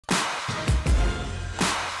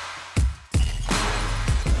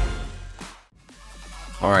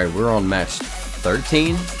Alright, we're on match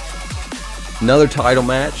 13. Another title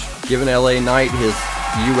match, giving LA Knight his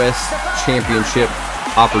US Championship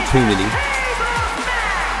opportunity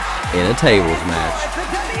in a tables match.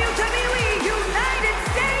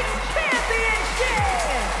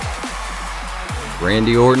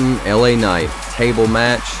 Randy Orton, LA Knight, table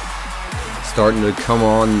match, starting to come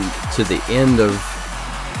on to the end of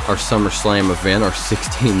our SummerSlam event, our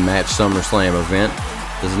 16-match SummerSlam event.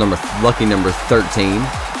 This is lucky number 13.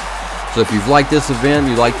 So if you've liked this event,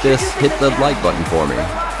 you like this, hit the like button for me.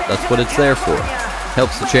 That's what it's there for.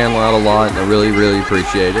 Helps the channel out a lot, and I really, really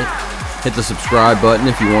appreciate it. Hit the subscribe button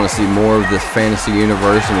if you want to see more of this fantasy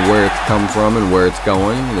universe and where it's come from and where it's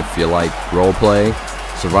going. And if you like roleplay,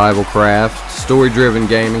 survival craft, story-driven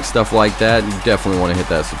gaming, stuff like that, you definitely want to hit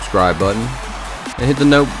that subscribe button. And hit the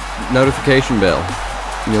notification bell.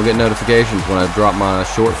 And you'll get notifications when I drop my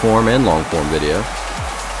short form and long form video.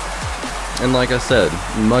 And like I said,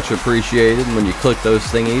 much appreciated when you click those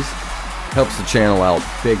thingies. Helps the channel out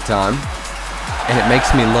big time. And it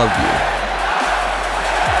makes me love you.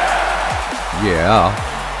 Yeah.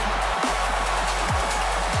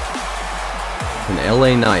 An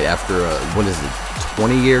LA Knight after a, what is it,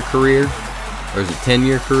 20-year career? Or is it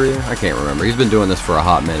 10-year career? I can't remember. He's been doing this for a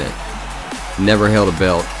hot minute. Never held a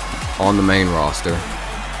belt on the main roster.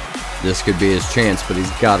 This could be his chance, but he's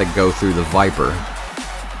got to go through the Viper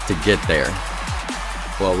to get there.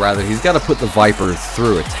 Well, rather, he's got to put the Viper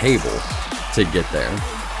through a table to get there.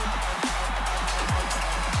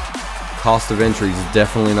 Cost of entry is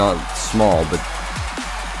definitely not small, but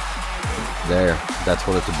there, that's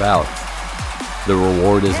what it's about. The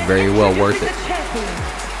reward is very well worth it.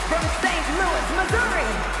 From St. Louis, Missouri,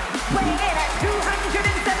 weighing in at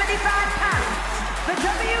 275 pounds, the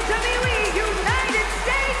WWE United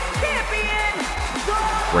States Champion,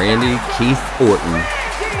 Randy Keith Orton,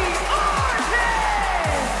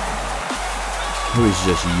 who is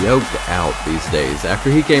just yoked out these days.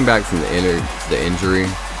 After he came back from the injury,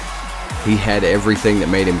 he had everything that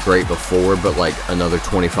made him great before, but like another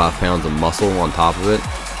 25 pounds of muscle on top of it.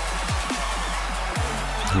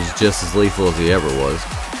 He's just as lethal as he ever was.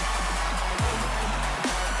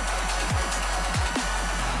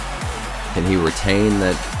 And he retained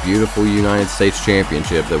that beautiful United States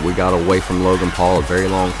Championship that we got away from Logan Paul a very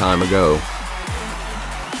long time ago.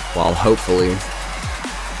 While hopefully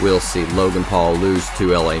we'll see Logan Paul lose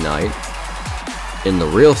to LA Knight in the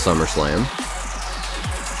real SummerSlam.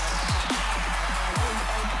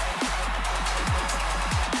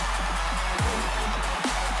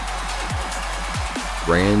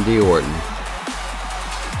 Randy Orton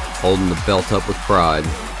holding the belt up with pride.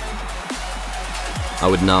 I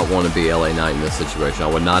would not want to be LA Knight in this situation. I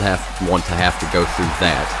would not want to have to go through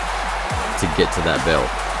that to get to that belt.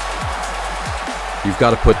 You've got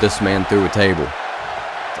to put this man through a table.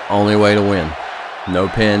 It's the only way to win. No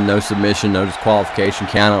pin, no submission, no disqualification,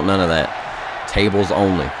 count out, none of that. Tables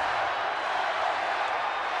only.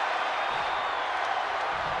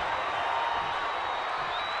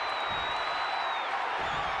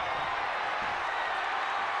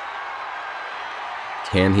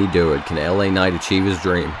 Can he do it? Can LA Knight achieve his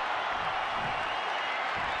dream?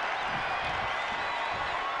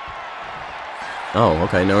 Oh,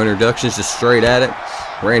 okay, no introductions, just straight at it.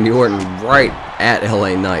 Randy Orton right at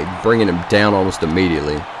LA Knight, bringing him down almost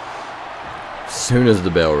immediately. As soon as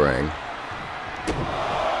the bell rang.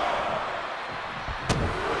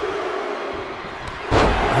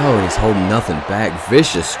 Oh, and he's holding nothing back.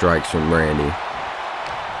 Vicious strikes from Randy.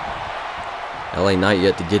 LA Knight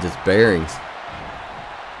yet to get his bearings.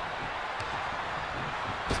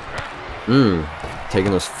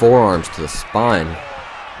 Taking those forearms to the spine.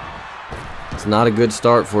 It's not a good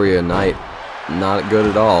start for you, Knight. Not good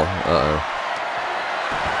at all.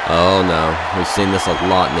 Oh no. We've seen this a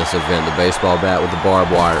lot in this event. The baseball bat with the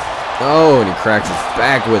barbed wire. Oh, and he cracks his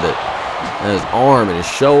back with it. And his arm and his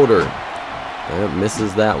shoulder. Yep,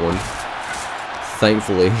 misses that one.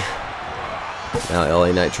 Thankfully. Now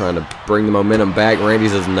LA Knight trying to bring the momentum back. Randy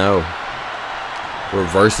says no.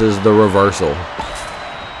 Reverses the reversal.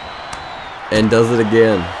 And does it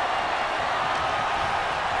again.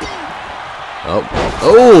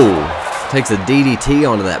 Oh! Takes a DDT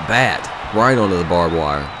onto that bat. Right onto the barbed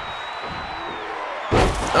wire.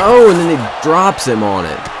 Oh, and then he drops him on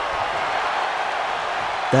it.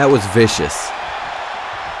 That was vicious.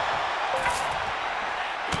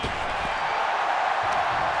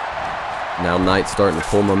 Now Knight's starting to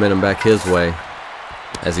pull momentum back his way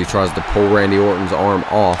as he tries to pull Randy Orton's arm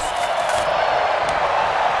off.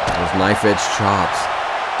 Those knife edge chops.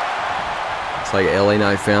 It's like LA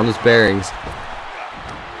Knight found his bearings.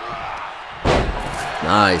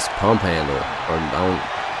 Nice pump handle. Or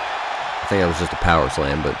think that was just a power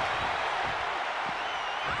slam, but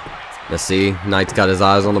let's see. Knight's got his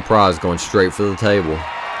eyes on the prize, going straight for the table.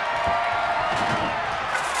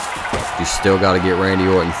 You still got to get Randy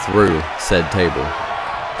Orton through said table.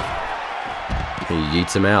 He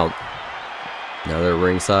yeets him out. Now they're at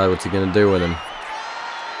ringside. What's he going to do with him?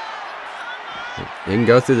 He can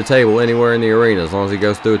go through the table anywhere in the arena as long as he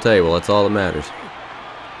goes through a table. That's all that matters.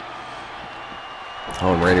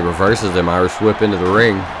 Oh, and Randy reverses him. Irish whip into the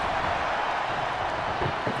ring.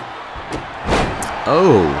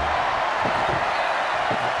 Oh.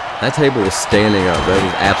 That table was standing up. That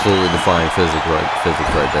was absolutely defying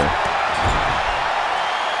physics right there.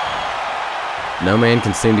 No man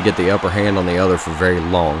can seem to get the upper hand on the other for very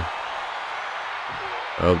long.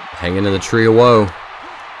 Oh, hanging in the tree of woe.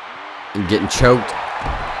 And getting choked.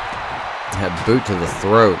 That boot to the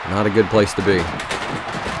throat. Not a good place to be.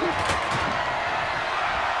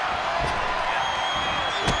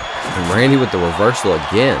 And Randy with the reversal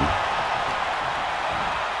again.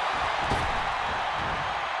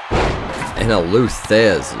 And a Lou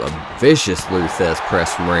Thez. A vicious Lou Thez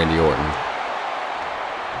press from Randy Orton.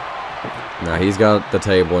 Now he's got the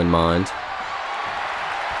table in mind.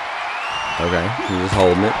 Okay, he's just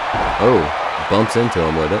holding it. Oh, bumps into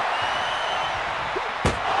him with it.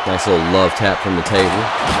 Nice little love tap from the table.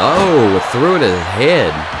 Oh, threw it at his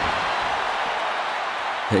head.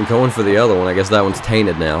 And going for the other one. I guess that one's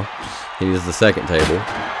tainted now. He needs the second table.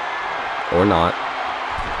 Or not.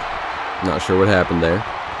 Not sure what happened there.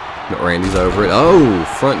 But Randy's over it. Oh,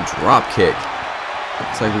 front drop kick.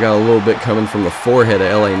 Looks like we got a little bit coming from the forehead of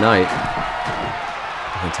LA Knight.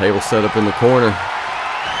 The table set up in the corner.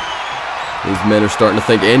 These men are starting to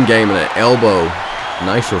think end game and an elbow.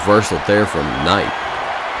 Nice reversal there from Knight.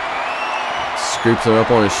 Scoops him up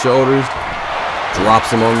on his shoulders. Drops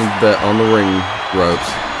him on the ring ropes.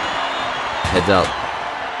 Heads out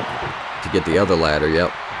to get the other ladder.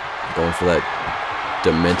 Yep. Going for that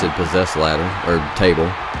demented possessed ladder. Or table.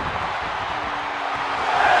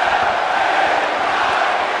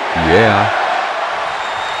 Yeah.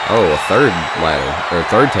 Oh, a third ladder. Or a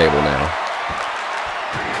third table now.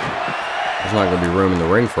 There's not going to be room in the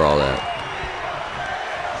ring for all that.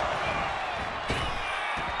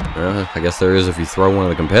 I guess there is if you throw one of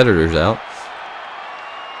the competitors out.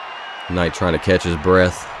 Knight trying to catch his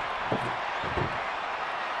breath.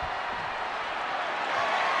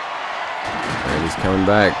 And he's coming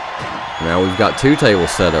back. Now we've got two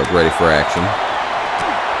tables set up ready for action.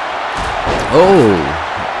 Oh!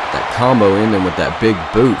 That combo ending with that big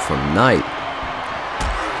boot from Knight.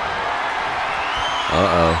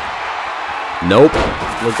 Uh-oh. Nope.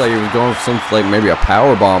 Looked like he was going for something like maybe a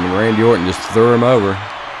power bomb, and Randy Orton just threw him over.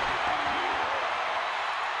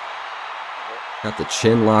 Got the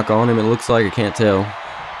chin lock on him, it looks like. I can't tell.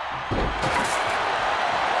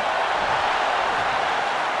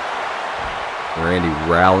 Randy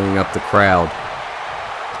rallying up the crowd.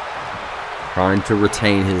 Trying to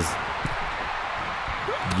retain his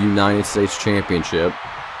United States Championship.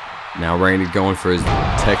 Now Randy going for his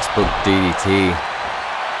textbook DDT.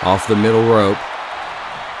 Off the middle rope.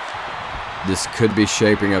 This could be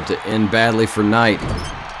shaping up to end badly for Knight.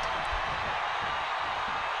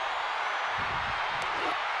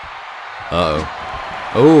 Uh-oh.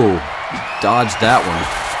 Oh, dodged that one.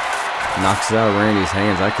 Knocks it out of Randy's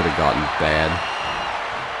hands. That could have gotten bad.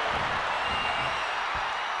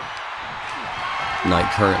 Knight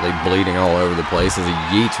currently bleeding all over the place as he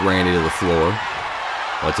yeets Randy to the floor.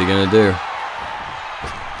 What's he gonna do?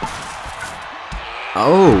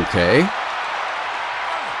 Okay.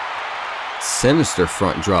 Sinister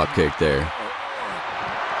front drop kick there.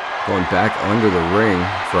 Going back under the ring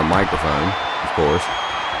for a microphone, of course.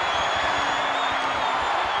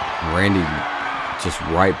 Randy just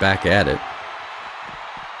right back at it.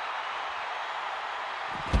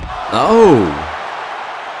 Oh!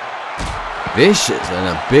 Vicious and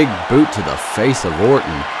a big boot to the face of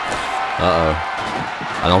Orton. Uh-oh.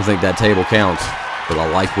 I don't think that table counts, but I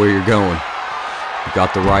like where you're going. You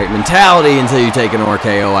got the right mentality until you take an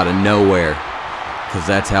RKO out of nowhere. Because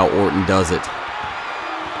that's how Orton does it.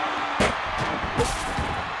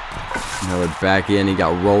 Now they're back in. He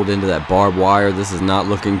got rolled into that barbed wire. This is not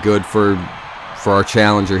looking good for our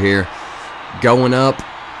challenger here. Going up.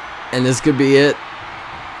 And this could be it.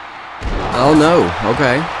 Oh no.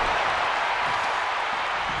 Okay.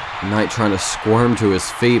 Knight trying to squirm to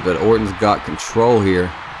his feet, but Orton's got control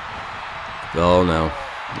here. Oh no.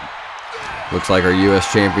 Looks like our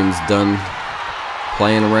U.S. champion's done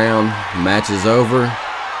playing around. Match is over.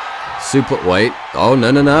 Wait. Oh,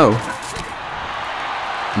 no, no, no.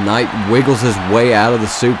 Knight wiggles his way out of the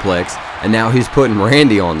suplex, and now he's putting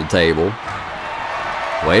Randy on the table.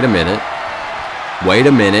 Wait a minute. Wait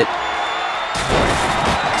a minute.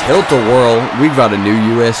 Tilt-a-whirl. We've got a new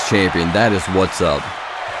U.S. champion. That is what's up.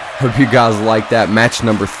 Hope you guys like that. Match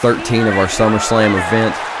number 13 of our SummerSlam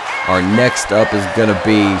event. Our next up is going to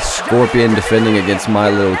be Scorpion defending against my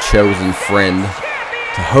little chosen friend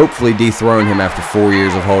to hopefully dethrone him after 4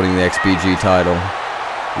 years of holding the XPG title.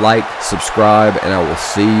 Like, subscribe, and I will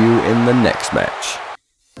see you in the next match.